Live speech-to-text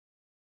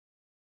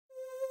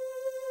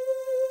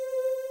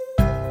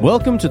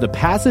Welcome to the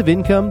Passive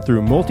Income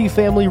Through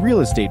Multifamily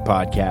Real Estate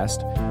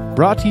podcast,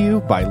 brought to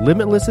you by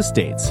Limitless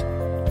Estates,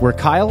 where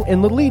Kyle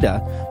and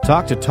Lolita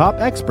talk to top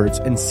experts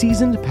and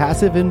seasoned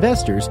passive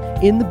investors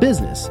in the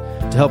business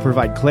to help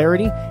provide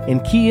clarity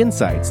and key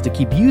insights to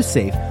keep you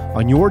safe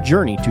on your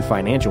journey to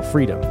financial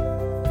freedom.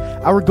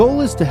 Our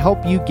goal is to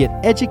help you get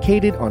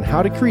educated on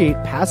how to create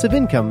passive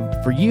income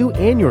for you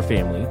and your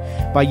family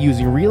by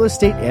using real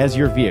estate as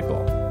your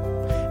vehicle.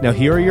 Now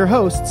here are your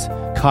hosts,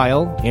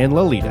 Kyle and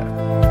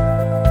Lolita.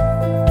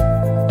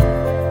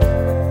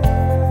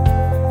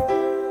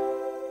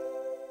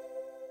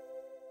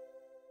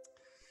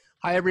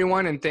 Hi,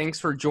 everyone, and thanks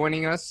for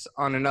joining us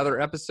on another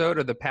episode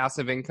of the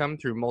Passive Income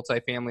Through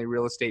Multifamily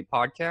Real Estate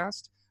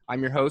podcast.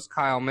 I'm your host,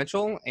 Kyle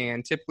Mitchell,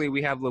 and typically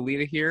we have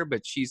Lolita here,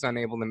 but she's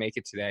unable to make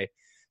it today.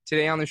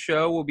 Today on the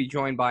show, we'll be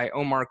joined by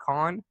Omar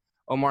Khan.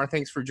 Omar,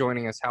 thanks for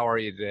joining us. How are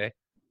you today?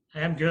 I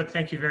am good.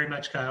 Thank you very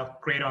much, Kyle.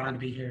 Great honor to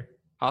be here.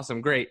 Awesome.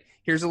 Great.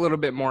 Here's a little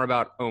bit more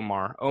about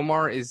Omar.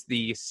 Omar is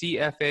the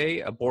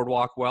CFA of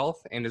Boardwalk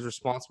Wealth and is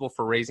responsible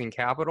for raising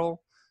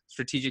capital,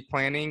 strategic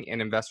planning,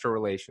 and investor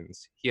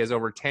relations. He has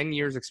over 10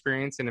 years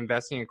experience in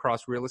investing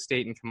across real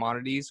estate and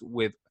commodities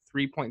with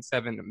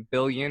 $3.7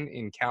 billion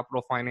in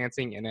capital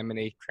financing and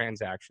M&A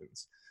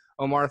transactions.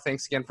 Omar,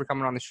 thanks again for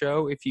coming on the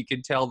show. If you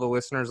could tell the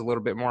listeners a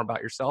little bit more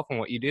about yourself and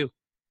what you do.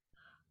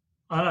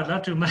 I'd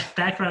love to. My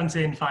background's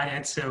in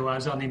finance, so I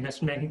was on the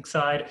investment banking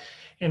side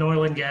in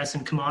oil and gas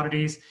and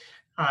commodities.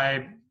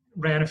 I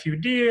ran a few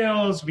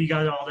deals. We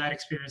got all that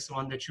experience, the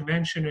one that you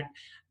mentioned. And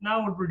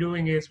now what we're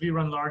doing is we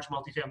run large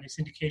multifamily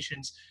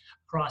syndications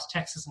across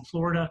Texas and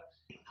Florida.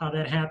 How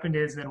that happened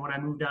is that when I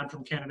moved down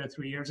from Canada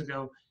 3 years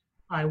ago,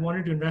 I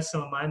wanted to invest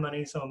some of my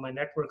money, some of my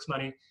network's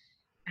money,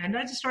 and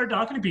I just started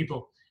talking to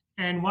people.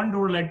 And one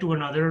door led to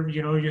another.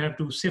 You know, you have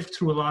to sift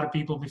through a lot of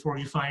people before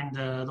you find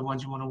the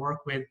ones you want to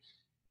work with.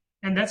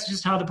 And that's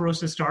just how the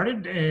process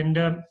started.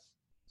 And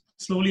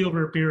slowly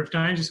over a period of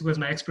time, just because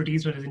my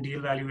expertise was in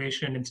deal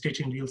valuation and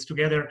stitching deals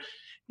together,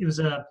 it was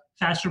a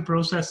faster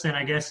process than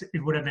I guess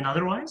it would have been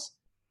otherwise,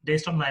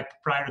 based on my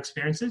prior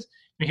experiences.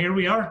 And here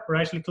we are. We're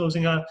actually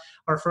closing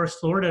our first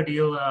Florida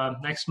deal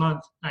next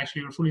month.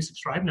 Actually, we're fully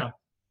subscribed now.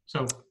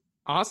 So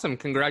awesome.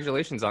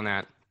 Congratulations on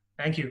that.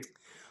 Thank you.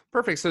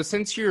 Perfect. So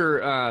since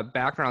your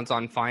background's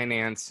on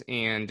finance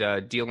and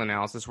deal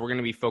analysis, we're going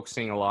to be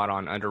focusing a lot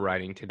on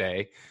underwriting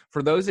today.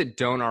 For those that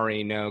don't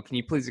already know, can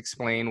you please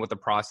explain what the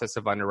process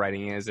of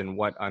underwriting is and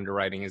what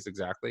underwriting is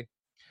exactly?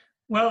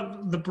 Well,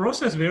 the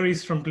process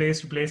varies from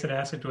place to place and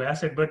asset to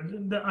asset, but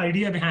the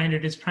idea behind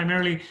it is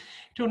primarily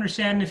to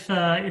understand if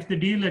the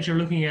deal that you're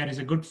looking at is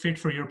a good fit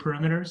for your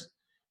perimeters,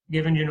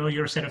 given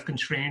your set of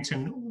constraints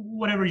and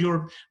whatever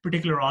your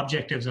particular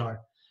objectives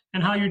are.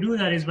 And how you do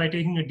that is by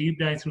taking a deep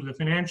dive through the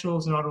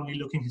financials, not only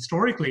looking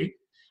historically,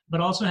 but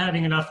also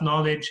having enough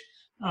knowledge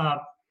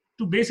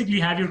to basically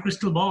have your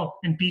crystal ball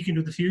and peek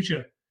into the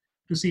future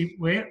to see,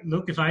 well,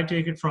 look, if I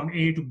take it from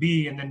A to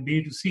B and then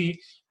B to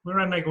C, where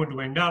am I going to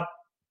end up?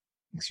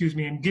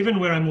 And given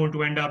where I'm going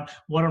to end up,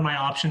 what are my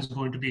options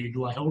going to be?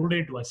 Do I hold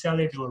it? Do I sell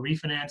it? Do I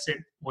refinance it?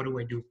 What do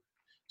I do?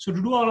 So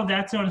to do all of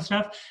that sort of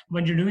stuff,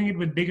 when you're doing it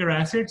with bigger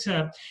assets,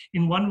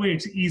 in one way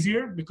it's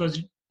easier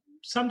because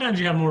sometimes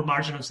you have more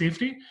margin of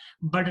safety,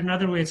 but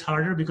another way it's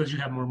harder because you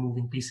have more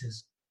moving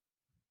pieces.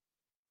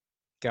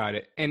 Got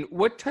it. And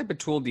what type of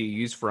tool do you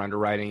use for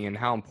underwriting and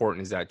how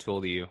important is that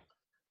tool to you?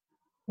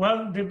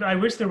 Well, I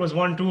wish there was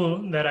one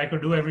tool that I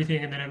could do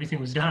everything and then everything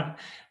was done.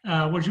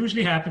 What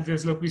usually happens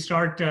is, look,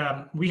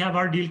 we have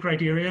our deal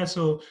criteria.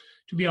 So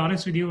to be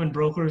honest with you, when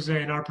brokers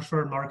in our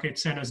preferred market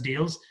send us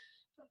deals,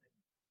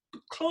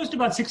 close to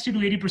about 60 to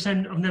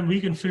 80% of them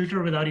we can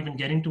filter without even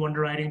getting to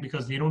underwriting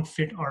because they don't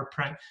fit our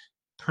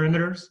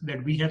perimeters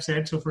that we have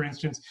said. So for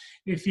instance,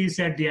 if we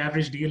said the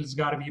average deal has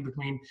got to be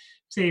between,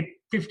 say,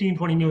 15,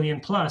 20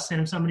 million plus,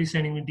 and if somebody's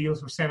sending me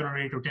deals for 7 or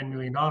 8 or $10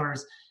 million,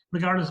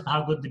 regardless of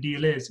how good the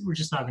deal is, we're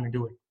just not going to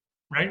do it,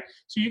 right?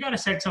 So you got to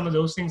set some of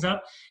those things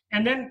up.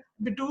 And then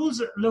the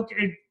tools, look,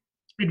 it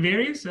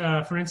varies.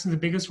 For instance, the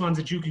biggest ones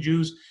that you could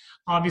use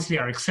obviously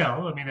are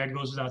Excel. I mean, that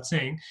goes without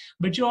saying.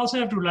 But you also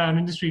have to rely on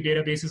industry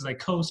databases like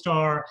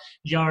CoStar,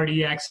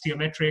 YardX,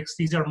 Geometrics.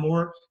 These are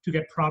more to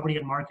get property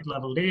and market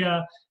level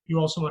data. You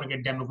also want to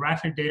get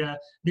demographic data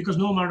because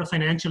no amount of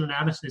financial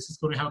analysis is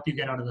going to help you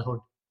get out of the hood,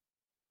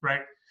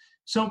 right?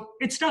 So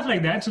it's stuff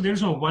like that. So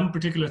there's no one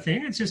particular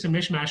thing. It's just a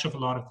mishmash of a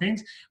lot of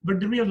things. But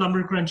the real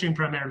number crunching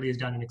primarily is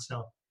done in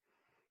Excel.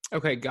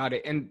 Okay, got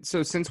it. And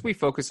so since we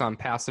focus on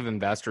passive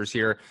investors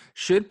here,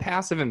 should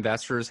passive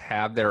investors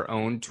have their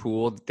own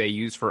tool that they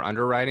use for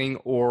underwriting,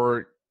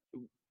 or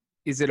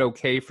is it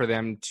okay for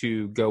them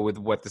to go with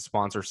what the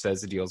sponsor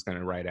says the deal is going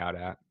to write out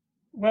at?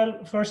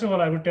 Well, first of all,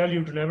 I would tell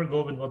you to never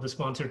go with what the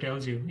sponsor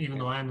tells you, even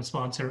though I am a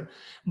sponsor.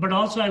 But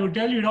also, I would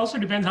tell you it also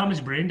depends how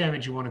much brain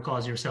damage you want to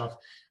cause yourself.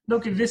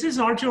 Look, if this is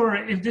not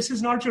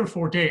your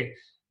forte,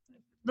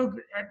 look,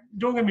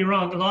 don't get me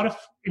wrong. A lot of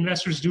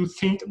investors do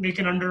think they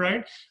can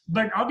underwrite,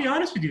 but I'll be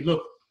honest with you.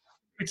 Look,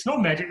 it's no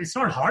magic. It's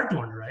not hard to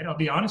underwrite, I'll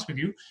be honest with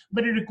you,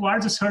 but it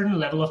requires a certain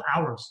level of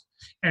hours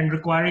and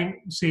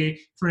requiring, say,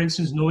 for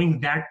instance, knowing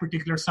that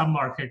particular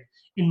submarket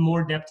in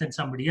more depth than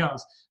somebody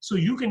else. So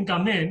you can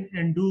come in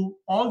and do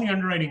all the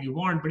underwriting you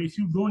want, but if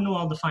you don't know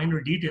all the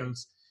finer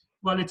details,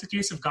 well, it's a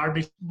case of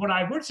garbage. What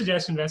I would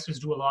suggest investors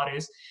do a lot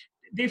is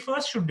they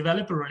first should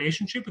develop a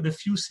relationship with a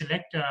few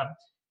select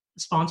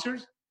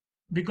sponsors.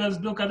 Because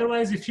look,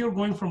 otherwise, if you're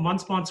going from one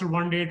sponsor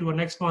one day to a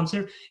next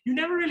sponsor, you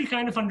never really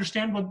kind of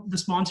understand what the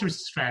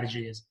sponsor's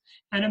strategy is.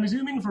 And I'm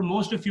assuming for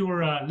most of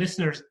your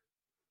listeners,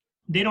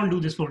 they don't do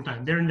this full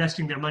time. They're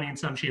investing their money in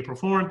some shape or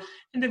form,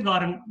 and they've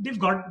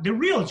got their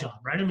real job,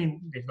 right? I mean,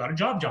 they've got a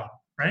job,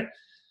 right?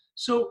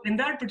 So in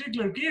that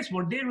particular case,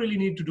 what they really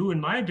need to do,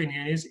 in my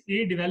opinion, is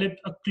develop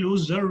a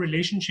closer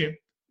relationship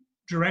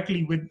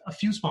directly with a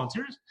few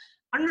sponsors,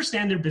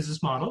 understand their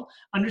business model,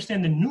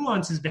 understand the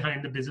nuances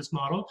behind the business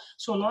model.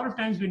 So a lot of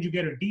times when you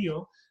get a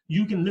deal,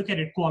 you can look at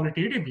it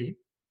qualitatively,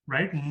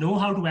 right? Know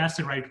how to ask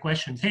the right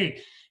questions.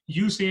 Hey,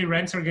 you say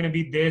rents are going to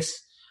be this.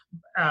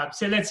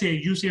 Let's say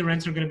you say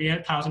rents are going to be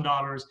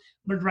 $1,000,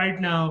 but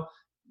right now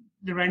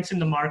the rents in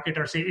the market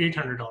are, say,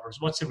 $800.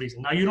 What's the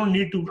reason? Now, you don't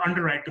need to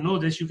underwrite to know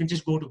this. You can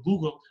just go to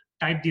Google,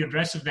 type the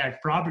address of that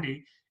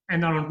property,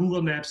 and then on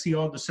Google Maps, see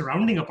all the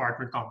surrounding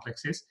apartment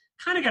complexes,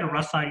 kind of get a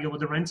rough idea what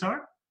the rents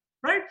are.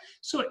 Right?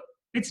 So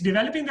it's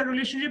developing that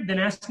relationship, then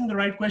asking the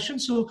right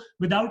questions. So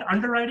without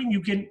underwriting, you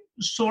can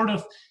sort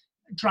of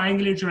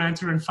triangulate your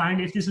answer and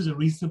find if this is a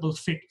reasonable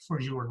fit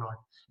for you or not.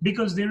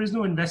 Because there is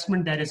no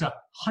investment that is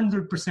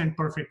 100%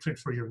 perfect fit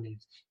for your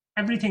needs.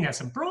 Everything has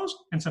some pros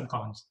and some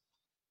cons.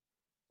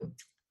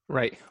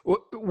 Right.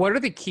 What are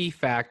the key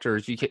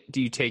factors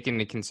do you take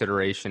into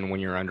consideration when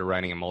you're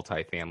underwriting a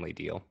multifamily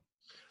deal?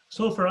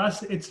 So for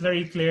us, it's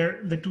very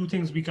clear. The two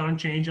things we can't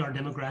change are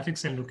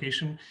demographics and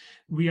location.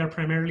 We are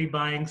primarily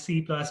buying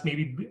C+,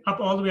 maybe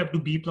up all the way up to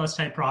B+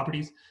 type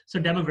properties.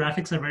 So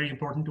demographics are very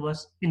important to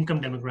us,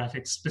 income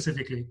demographics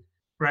specifically,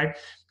 right?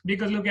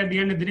 Because look, at the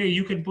end of the day,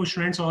 you can push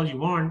rents all you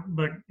want,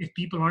 but if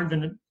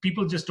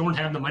people just don't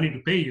have the money to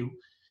pay you,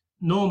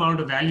 no amount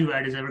of value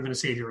add is ever going to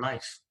save your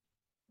life,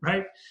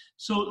 right?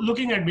 So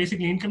looking at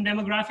basically income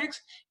demographics,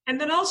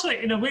 and then also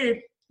in a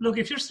way, look,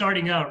 if you're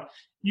starting out,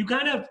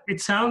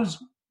 it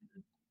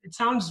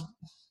sounds,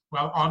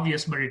 well,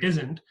 obvious, but it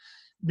isn't,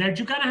 that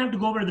you kind of have to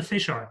go where the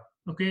fish are,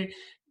 okay?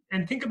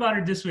 And think about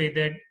it this way,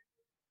 that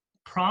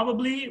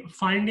probably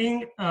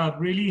finding a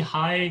really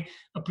high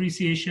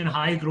appreciation,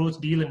 high growth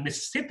deal in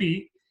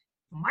Mississippi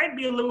might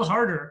be a little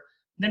harder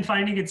than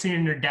finding it, say,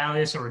 in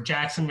Dallas or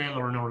Jacksonville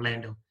or in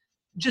Orlando,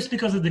 just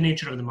because of the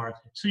nature of the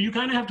market. So you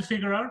kind of have to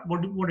figure out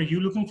what are you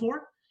looking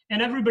for?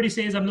 And everybody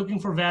says, I'm looking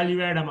for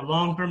value add, I'm a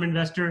long-term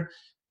investor,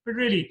 but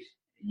really,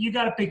 you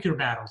got to pick your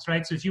battles,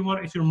 right? So if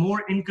you're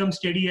more income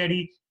steady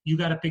Eddie, you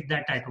got to pick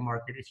that type of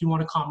market. If you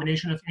want a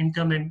combination of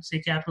income and, say,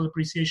 capital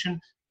appreciation,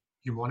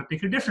 you want to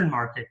pick a different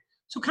market.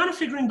 So kind of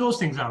figuring those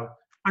things out,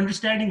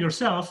 understanding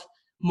yourself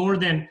more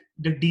than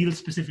the deal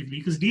specifically,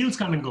 because deals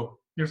come and go.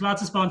 There's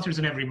lots of sponsors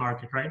in every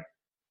market, right?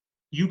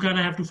 You kind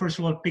of have to, first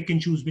of all, pick and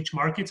choose which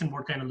markets and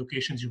what kind of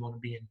locations you want to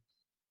be in.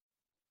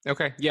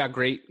 Okay. Yeah.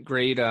 Great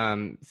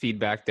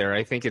feedback there.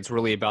 I think it's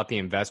really about the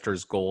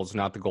investors' goals,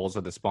 not the goals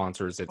of the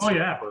sponsors. It's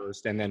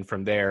first. And then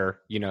from there,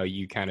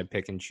 you kind of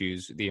pick and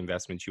choose the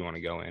investments you want to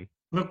go in.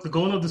 Look, the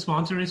goal of the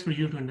sponsor is for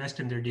you to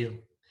invest in their deal.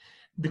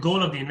 The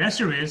goal of the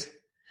investor is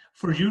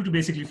for you to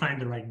basically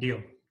find the right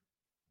deal.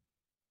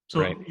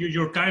 So right.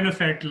 You're kind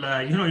of at,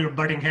 you're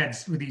butting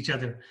heads with each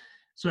other.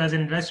 So as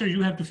an investor,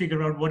 you have to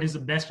figure out what is the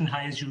best and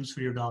highest use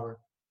for your dollar.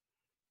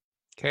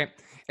 Okay.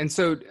 And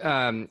so,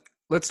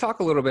 let's talk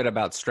a little bit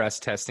about stress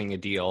testing a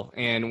deal.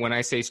 And when I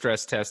say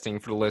stress testing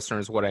for the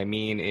listeners, what I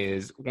mean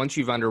is once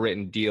you've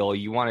underwritten a deal,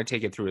 you want to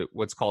take it through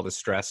what's called a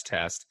stress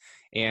test.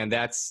 And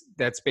that's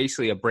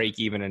basically a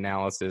break-even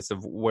analysis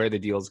of where the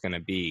deal is going to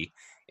be.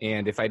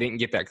 And if I didn't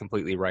get that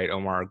completely right,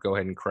 Omar, go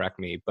ahead and correct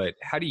me. But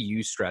how do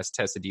you stress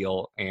test a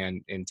deal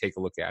and take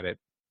a look at it?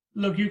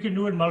 Look, you can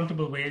do it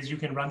multiple ways. You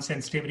can run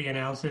sensitivity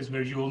analysis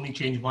where you only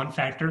change one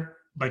factor,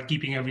 but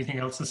keeping everything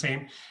else the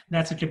same.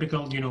 That's a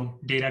typical,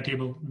 data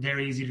table.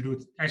 Very easy to do.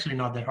 It's actually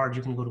not that hard.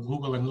 You can go to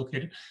Google and look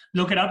it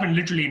up, and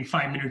literally in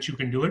 5 minutes you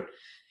can do it.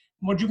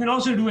 What you can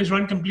also do is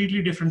run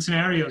completely different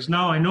scenarios.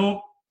 Now, I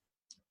know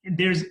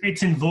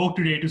it's in vogue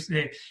today to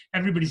say,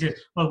 everybody says,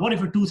 well, what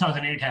if a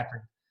 2008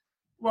 happened?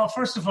 Well,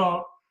 first of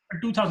all, a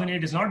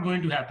 2008 is not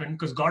going to happen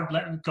because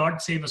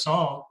God save us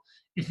all.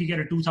 If we get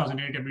a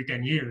 2008 every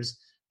 10 years,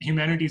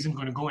 humanity isn't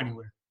going to go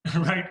anywhere.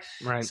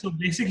 Right. So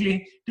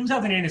basically,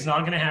 2008 is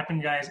not going to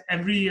happen, guys.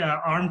 Every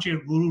armchair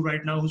guru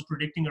right now who's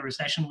predicting a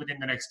recession within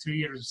the next 3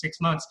 years or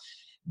 6 months,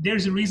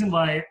 there's a reason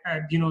why,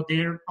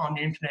 they're on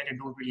the internet and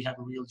don't really have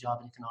a real job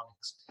in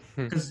economics.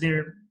 Because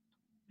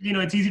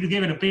it's easy to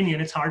give an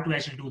opinion. It's hard to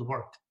actually do the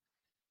work.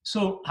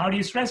 So how do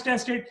you stress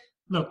test it?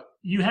 Look,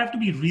 you have to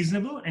be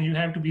reasonable and you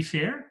have to be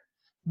fair.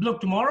 Look,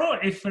 tomorrow,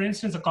 if, for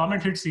instance, a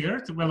comet hits the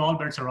earth, well, all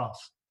bets are off.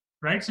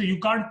 Right? So you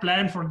can't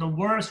plan for the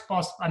worst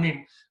possible. I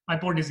mean, my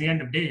point is the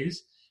end of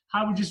days.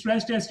 How would you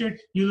stress test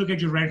it? You look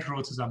at your rent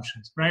growth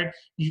assumptions, right?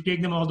 You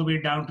take them all the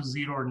way down to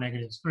zero or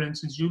negatives. For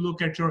instance, you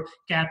look at your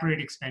cap rate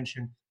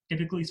expansion.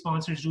 Typically,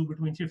 sponsors do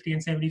between 50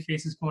 and 70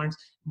 basis points.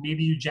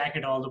 Maybe you jack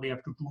it all the way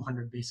up to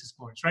 200 basis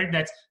points, right?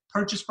 That's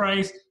purchase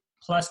price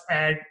plus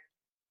add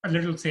a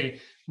little,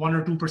 say, 1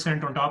 or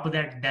 2% on top of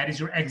that. That is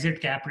your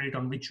exit cap rate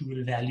on which you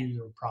will value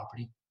your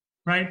property,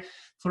 right?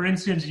 For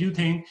instance, you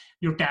think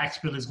your tax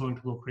bill is going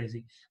to go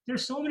crazy.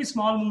 There's so many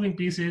small moving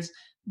pieces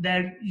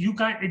that you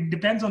can't, it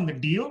depends on the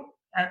deal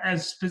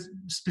as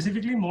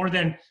specifically more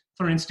than,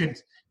 for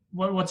instance,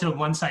 what's a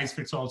one size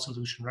fits all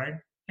solution, right?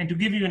 And to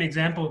give you an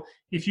example,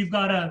 if you've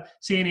got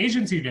say an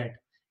agency debt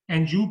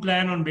and you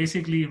plan on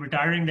basically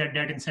retiring that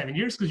debt in 7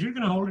 years because you're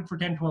going to hold it for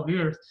 10, 12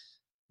 years,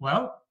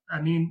 well,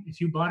 I mean, if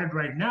you bought it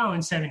right now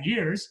in 7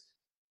 years,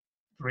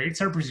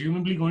 rates are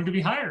presumably going to be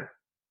higher,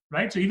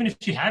 right? So even if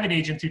you have an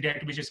agency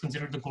debt, which is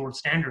considered the gold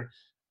standard,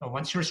 but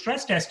once you're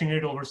stress testing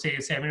it over, say,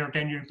 a 7 or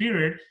 10 year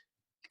period,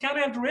 you kind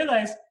of have to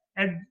realize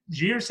at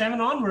year 7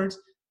 onwards,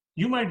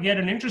 you might get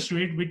an interest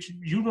rate which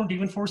you don't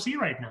even foresee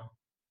right now.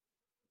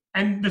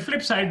 And the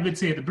flip side would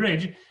say the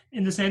bridge,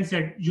 in the sense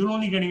that you're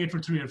only getting it for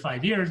 3 or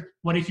 5 years.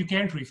 What if you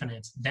can't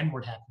refinance? Then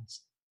what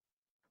happens?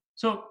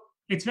 So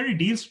it's very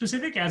deal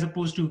specific as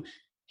opposed to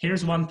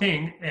here's one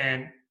thing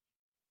and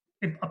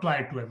apply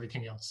it to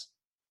everything else.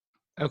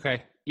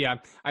 Okay. Yeah.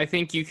 I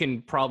think you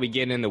can probably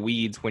get in the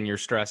weeds when you're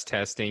stress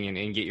testing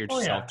and get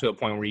yourself to a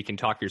point where you can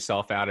talk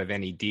yourself out of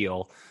any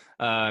deal.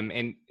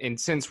 And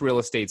since real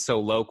estate's so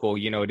local,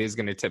 it is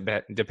going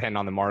to depend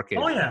on the market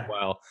as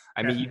well.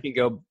 I mean, you can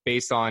go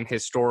based on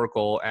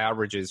historical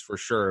averages for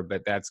sure,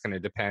 but that's going to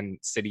depend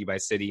city by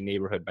city,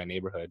 neighborhood by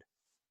neighborhood.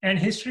 And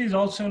history is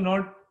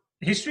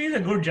a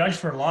good judge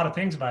for a lot of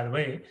things, by the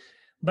way,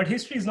 but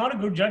history is not a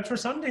good judge for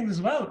some things as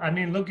well. I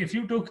mean, look, if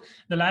you took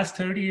the last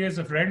 30 years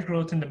of rent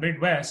growth in the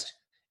Midwest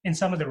in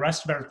some of the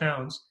Rust Belt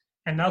towns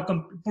and now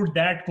put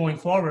that going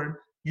forward,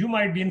 you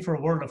might be in for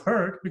a world of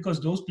hurt because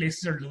those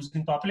places are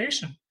losing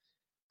population.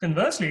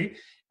 Conversely,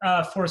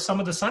 for some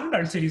of the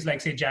Sunbelt cities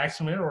like, say,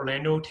 Jacksonville,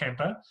 Orlando,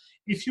 Tampa,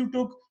 if you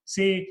took,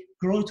 say,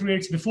 growth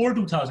rates before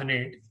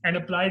 2008 and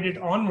applied it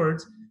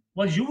onwards,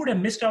 well, you would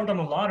have missed out on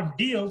a lot of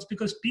deals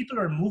because people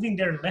are moving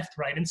there left,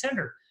 right, and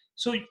center.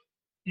 So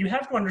you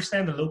have to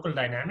understand the local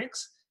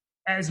dynamics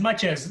as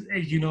much as,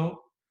 you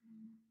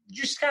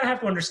just kind of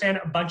have to understand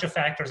a bunch of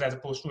factors as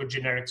opposed to a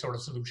generic sort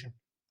of solution.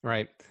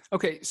 Right.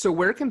 Okay. So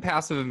where can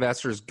passive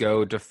investors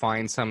go to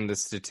find some of the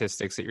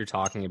statistics that you're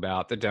talking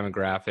about, the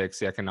demographics,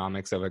 the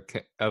economics of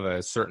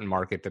a certain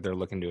market that they're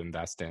looking to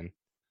invest in?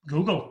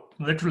 Google,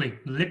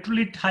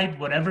 literally type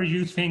whatever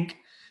you think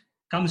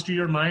comes to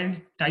your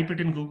mind, type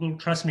it in Google.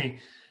 Trust me,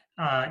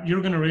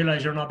 you're going to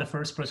realize you're not the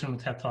first person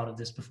to have thought of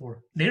this before.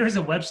 There is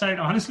a website,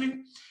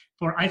 honestly,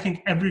 for I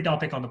think every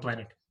topic on the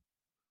planet.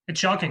 It's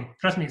shocking.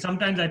 Trust me.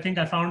 Sometimes I think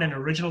I found an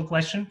original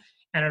question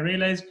and I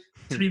realized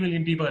 3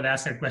 million people have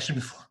asked that question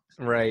before.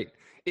 Right.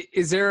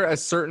 Is there a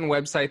certain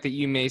website that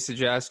you may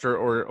suggest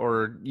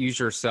or use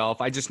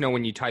yourself? I just know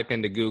when you type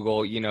into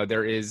Google,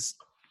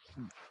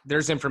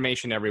 there's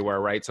information everywhere,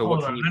 right? So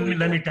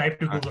let me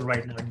type to Google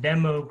right now.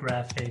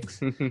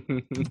 Demographics.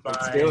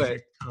 Let's do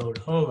it. Code.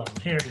 Hold on.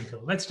 Here we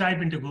go. Let's type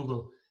into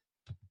Google.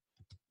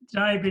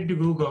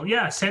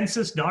 Yeah,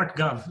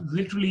 census.gov,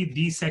 literally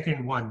the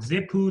second one.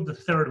 Zip-Who, the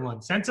third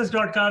one.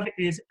 Census.gov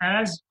is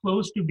as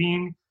close to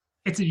being,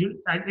 it's a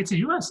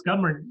U.S.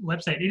 government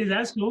website. It is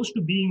as close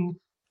to being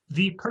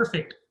the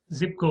perfect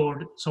zip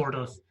code sort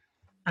of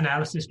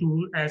analysis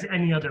tool as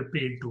any other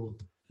paid tool.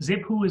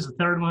 Zip-Who is the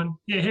third one.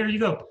 Yeah, here you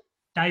go.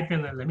 Let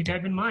me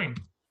type in mine.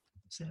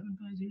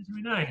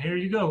 75039. Here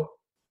you go.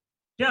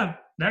 Yeah,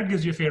 that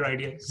gives you a fair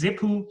idea.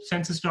 Zip-Who,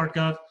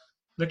 census.gov,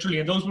 literally,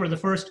 and those were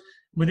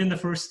within the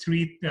first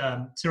 3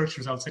 search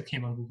results that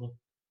came on Google.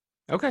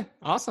 Okay,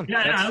 awesome.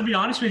 Yeah, and I'll be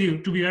honest with you.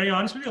 To be very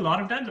honest with you, a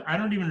lot of times I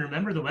don't even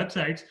remember the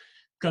websites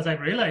because I've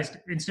realized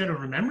instead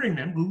of remembering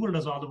them, Google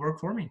does all the work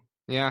for me.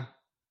 Yeah,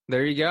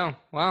 there you go.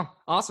 Wow,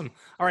 awesome.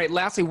 All right,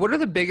 lastly, what are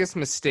the biggest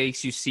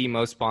mistakes you see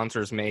most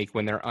sponsors make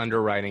when they're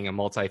underwriting a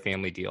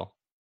multifamily deal?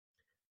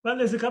 Well,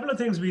 there's a couple of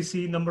things we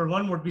see. Number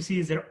one, what we see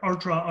is they're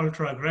ultra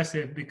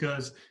aggressive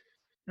because,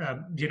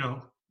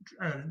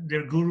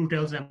 their guru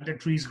tells them that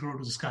trees grow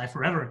to the sky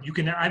forever.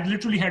 I've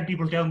literally had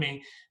people tell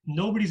me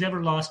nobody's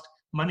ever lost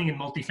money in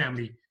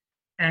multifamily.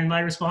 And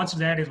my response to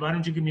that is, why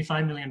don't you give me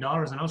 $5 million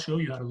and I'll show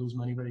you how to lose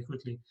money very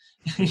quickly.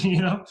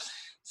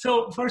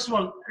 So first of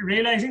all,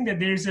 realizing that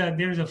there's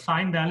a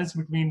fine balance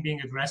between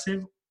being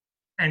aggressive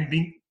and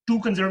being too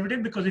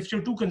conservative, because if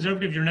you're too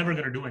conservative, you're never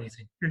going to do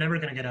anything. You're never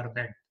going to get out of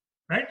bed.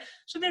 Right?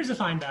 So there's a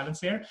fine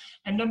balance there.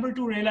 And number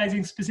two,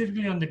 realizing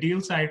specifically on the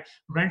deal side,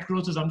 rent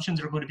growth assumptions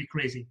are going to be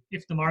crazy.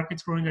 If the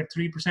market's growing at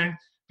 3%,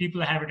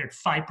 people have it at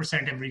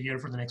 5% every year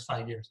for the next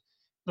 5 years.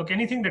 Look,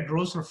 anything that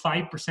grows for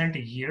 5% a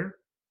year,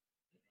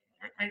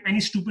 any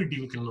stupid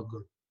deal can look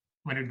good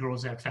when it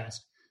grows that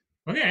fast.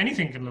 Okay,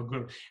 anything can look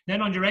good.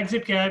 Then on your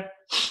exit cap,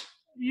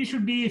 you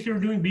should be, if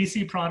you're doing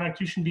BC product,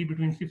 you should be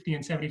between 50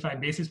 and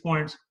 75 basis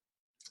points.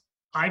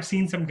 I've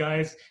seen some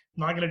guys,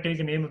 I'm not going to take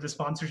the name of the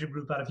sponsorship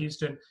group out of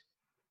Houston,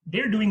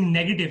 they're doing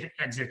negative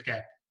exit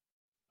gap.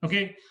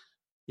 Okay.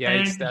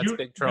 Yeah, that's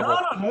big trouble.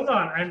 No, hold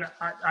on. And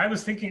I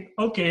was thinking,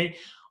 okay,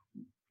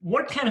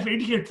 what kind of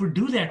idiot would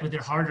do that with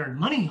their hard-earned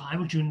money? Why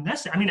would you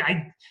invest it? I mean,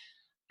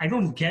 I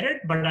don't get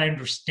it, but I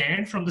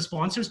understand from the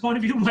sponsor's point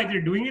of view why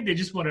they're doing it. They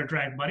just want to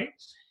attract money.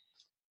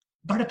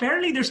 But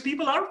apparently there's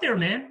people out there,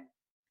 man,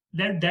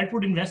 that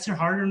would invest their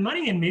hard-earned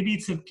money. And maybe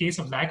it's a case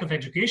of lack of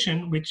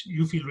education, which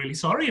you feel really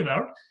sorry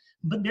about.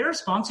 But there are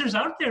sponsors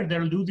out there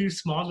that'll do these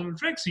small little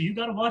tricks. So you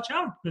got to watch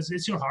out because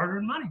it's your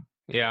hard-earned money.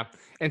 Yeah.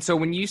 And so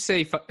when you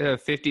say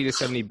 50 to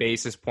 70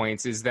 basis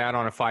points, is that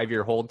on a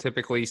 5-year hold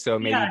typically? So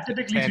maybe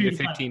typically 10 to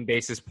 15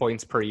 basis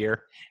points per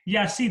year?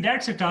 Yeah, see,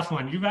 that's a tough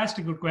one. You've asked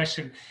a good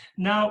question.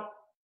 Now,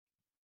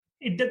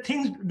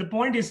 the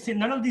point is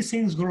none of these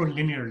things grow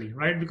linearly,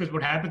 right? Because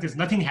what happens is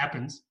nothing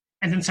happens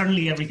and then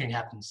suddenly everything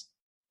happens.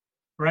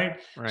 Right.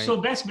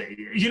 So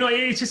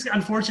it's just,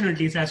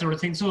 unfortunately, it's that sort of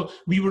thing. So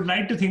we would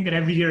like to think that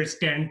every year it's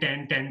 10,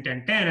 10, 10,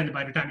 10, 10. And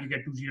by the time you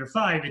get to year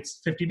 5,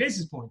 it's 50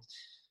 basis points.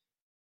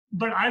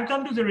 But I've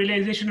come to the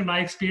realization in my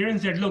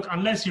experience that, look,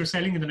 unless you're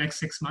selling in the next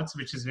 6 months,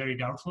 which is very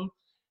doubtful,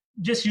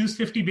 just use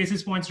 50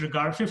 basis points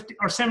 50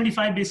 or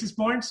 75 basis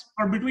points,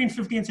 or between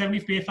 50 and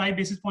 75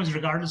 basis points,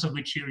 regardless of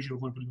which years you're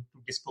going to look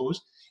to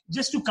dispose,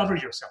 just to cover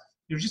yourself.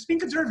 You're just being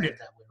conservative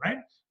that way, right?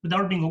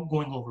 Without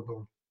going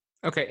overboard.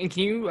 Okay. And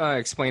can you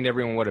explain to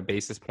everyone what a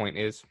basis point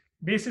is?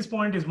 Basis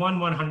point is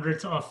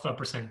 1/100th of a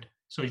percent.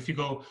 So if you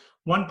go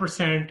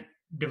 1%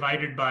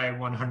 divided by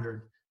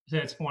 100,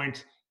 that's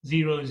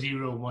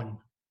 0.001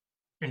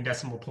 in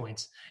decimal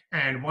points.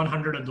 And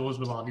 100 of those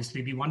will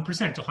obviously be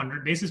 1%. So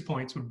 100 basis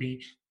points would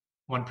be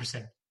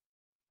 1%.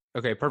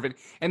 Okay, perfect.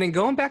 And then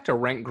going back to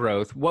rent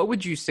growth, what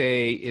would you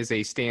say is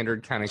a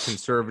standard kind of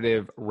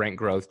conservative rent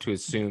growth to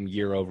assume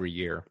year over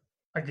year?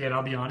 Again,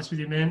 I'll be honest with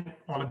you, man.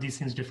 All of these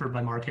things differ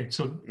by market.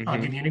 So I'll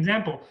give you an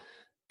example.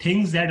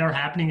 Things that are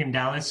happening in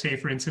Dallas, say,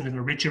 for instance, in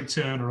a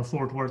Richardson or a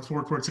Fort Worth.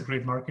 Fort Worth's a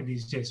great market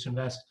these days to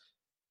invest.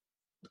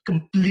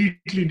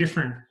 Completely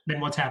different than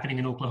what's happening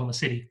in Oklahoma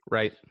City.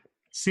 Right.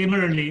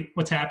 Similarly,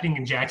 what's happening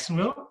in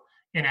Jacksonville,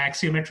 in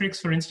Axiometrics,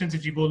 for instance,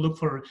 if you go look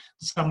for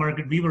the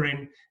submarket we were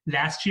in,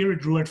 last year it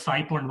grew at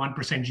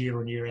 5.1% year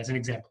on year, as an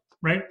example,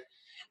 right?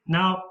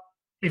 Now,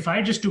 if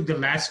I just took the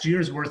last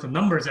year's worth of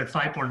numbers at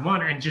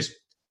 5.1 and just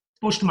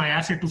pushed my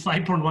asset to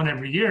 5.1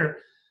 every year,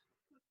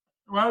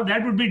 well,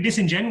 that would be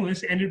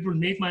disingenuous and it would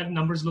make my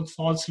numbers look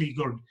falsely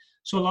good.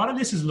 So a lot of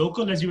this is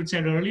local, as you had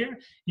said earlier.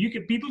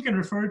 People can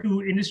refer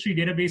to industry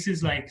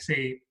databases like,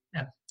 say,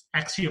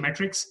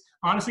 Axiometrics.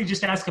 Honestly,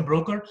 just ask a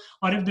broker,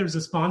 or if there's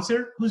a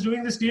sponsor who's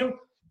doing this deal,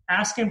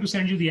 ask him to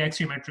send you the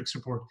Axiometrics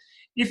report.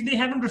 If they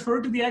haven't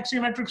referred to the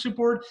Axiometrics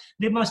report,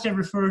 they must have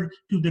referred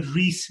to the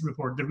REIS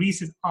report. The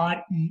REIS is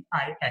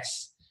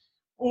REIS,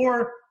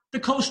 or the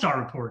CoStar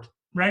report,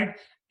 right?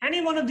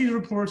 Any one of these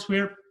reports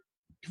where,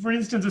 for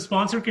instance, a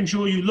sponsor can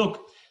show you,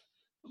 look,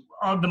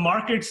 the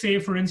market, say,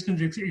 for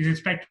instance, is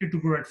expected to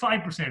grow at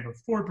 5%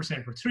 or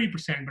 4% or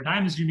 3%, but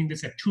I'm assuming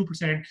this at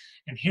 2%,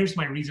 and here's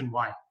my reason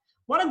why.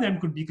 One of them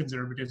could be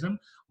conservatism.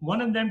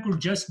 One of them could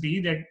just be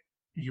that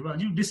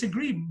you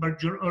disagree,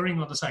 but you're erring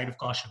on the side of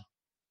caution.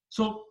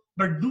 So,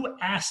 but do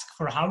ask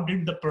for how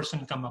did the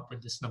person come up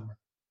with this number?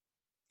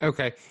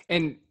 Okay.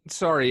 And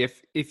sorry,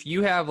 if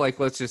you have,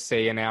 like, let's just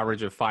say an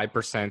average of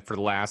 5% for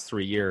the last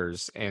 3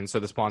 years, and so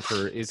the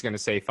sponsor is going to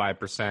say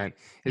 5%,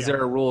 is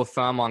there a rule of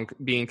thumb on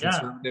being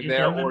conservative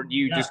there, or do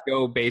you just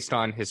go based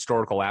on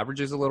historical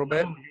averages a little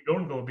bit? No, you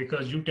don't go,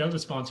 because you tell the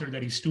sponsor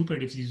that he's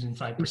stupid if he's using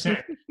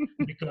 5%.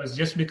 Because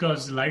just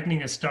because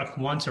lightning has struck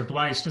once or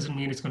twice doesn't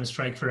mean it's going to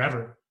strike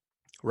forever.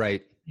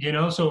 Right.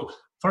 So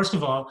first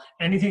of all,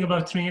 anything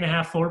about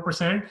 3.5%,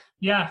 4%,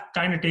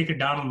 kind of take it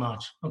down a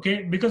notch,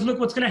 okay? Because look,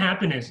 what's going to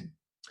happen is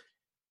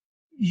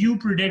you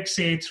predict,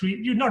 say,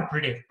 you not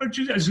predict, but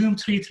you assume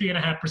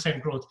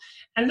 3.5% growth.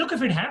 And look,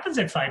 if it happens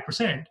at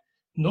 5%,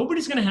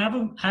 nobody's going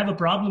to have a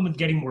problem with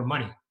getting more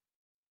money.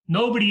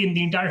 Nobody in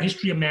the entire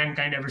history of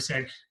mankind ever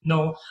said,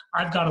 no,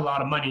 I've got a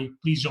lot of money,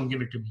 please don't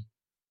give it to me.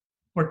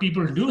 What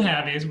people do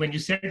have is when you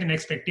set an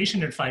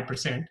expectation at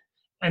 5%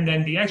 and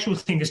then the actual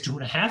thing is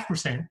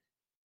 2.5%,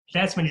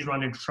 that's when you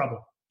run into trouble.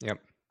 Yep.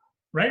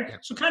 Right? Yep.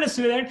 So kind of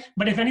say that.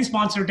 But if any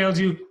sponsor tells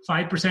you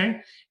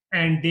 5%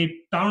 and they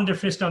pound their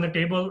fist on the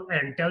table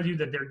and tell you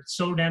that they're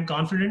so damn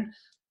confident,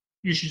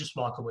 you should just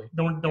walk away.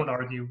 Don't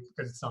argue,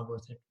 because it's not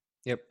worth it.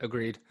 Yep.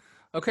 Agreed.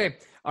 Okay.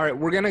 All right.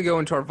 We're going to go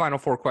into our final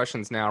 4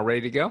 questions now.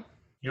 Ready to go?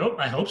 Yep.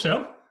 I hope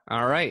so.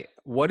 All right.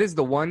 What is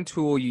the one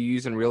tool you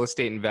use in real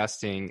estate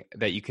investing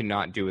that you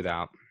cannot do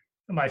without?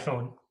 My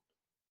phone.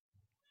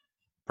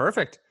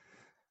 Perfect.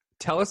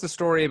 Tell us a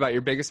story about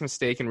your biggest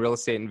mistake in real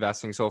estate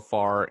investing so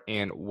far,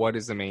 and what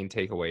is the main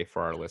takeaway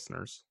for our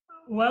listeners?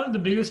 Well, the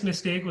biggest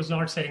mistake was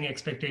not setting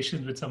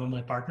expectations with some of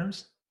my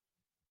partners.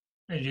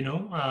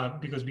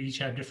 Because we each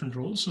have different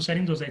roles. So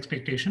setting those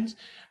expectations,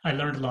 I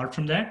learned a lot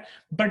from that.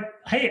 But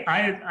hey,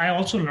 I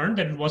also learned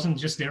that it wasn't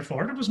just their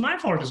fault. It was my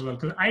fault as well,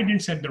 because I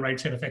didn't set the right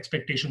set of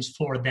expectations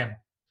for them.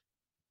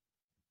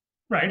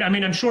 Right? I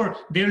mean, I'm sure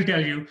they'll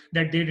tell you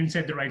that they didn't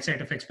set the right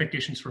set of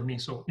expectations for me.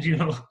 So,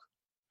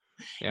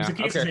 Yeah. It's a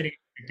case of setting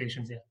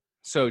expectations, yeah.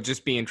 So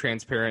just being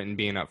transparent and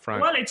being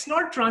upfront. Well, it's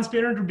not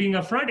transparent or being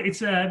upfront.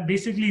 It's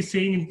basically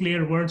saying in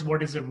clear words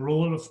what is the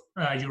role of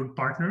your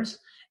partners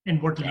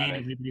and what lane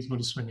everybody's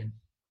going to swing in.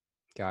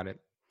 Got it.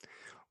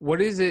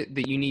 What is it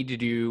that you need to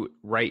do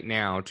right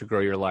now to grow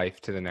your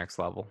life to the next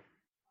level?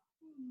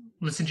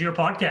 Listen to your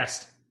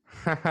podcast.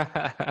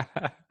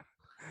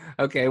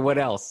 Okay, what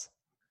else?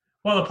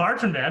 Well, apart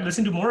from that,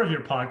 listen to more of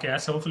your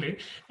podcasts, hopefully.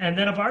 And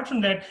then apart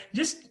from that,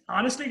 just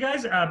honestly,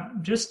 guys,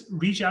 just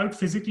reach out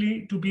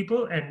physically to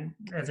people and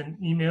as an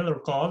email or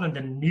call and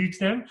then meet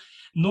them.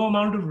 No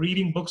amount of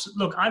reading books.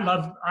 Look, I'm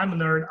a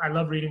nerd. I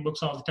love reading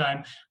books all the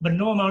time, but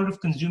no amount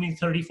of consuming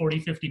 30, 40,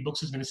 50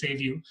 books is going to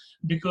save you,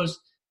 because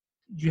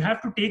you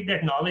have to take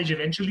that knowledge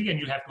eventually and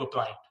you have to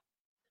apply it.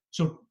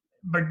 So,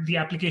 but the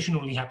application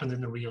only happens in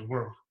the real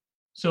world.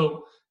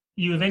 So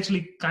you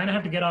eventually kind of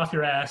have to get off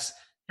your ass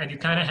and you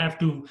kind of have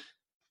to,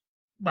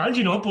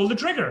 well, pull the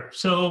trigger.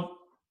 So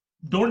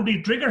don't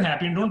be trigger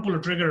happy and don't pull a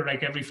trigger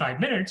like every 5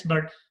 minutes,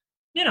 but,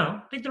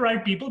 pick the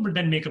right people, but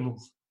then make a move.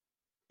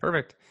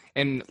 Perfect.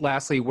 And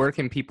lastly, where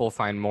can people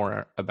find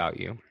more about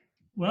you?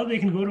 Well, they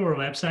can go to our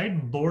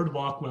website,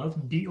 Boardwalk Wealth,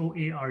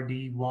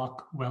 BOARD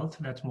Walk Wealth.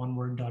 That's one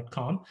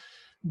word.com.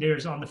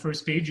 There's on the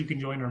first page, you can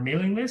join our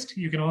mailing list.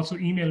 You can also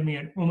email me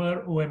at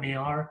Omar,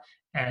 OMAR,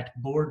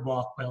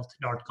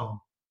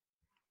 @boardwalkwealth.com.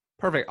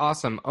 Perfect.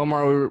 Awesome.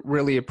 Omar, we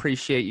really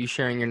appreciate you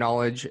sharing your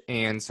knowledge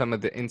and some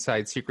of the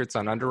inside secrets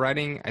on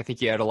underwriting. I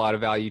think you add a lot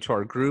of value to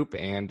our group,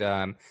 and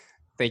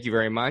thank you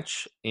very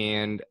much.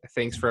 And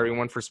thanks for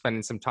everyone for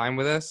spending some time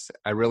with us.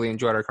 I really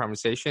enjoyed our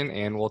conversation,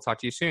 and we'll talk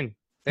to you soon.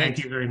 Thanks.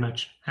 Thank you very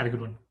much. Have a good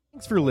one.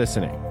 Thanks for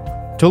listening.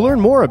 To learn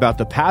more about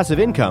the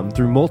Passive Income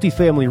Through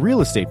Multifamily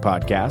Real Estate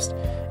podcast,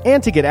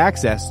 and to get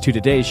access to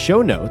today's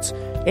show notes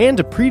and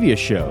to previous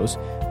shows,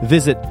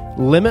 visit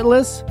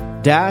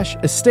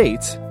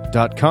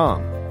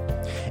limitless-estates.com.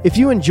 If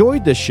you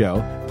enjoyed this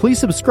show, please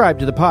subscribe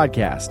to the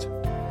podcast.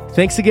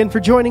 Thanks again for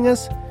joining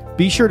us.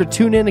 Be sure to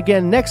tune in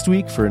again next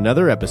week for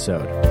another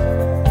episode.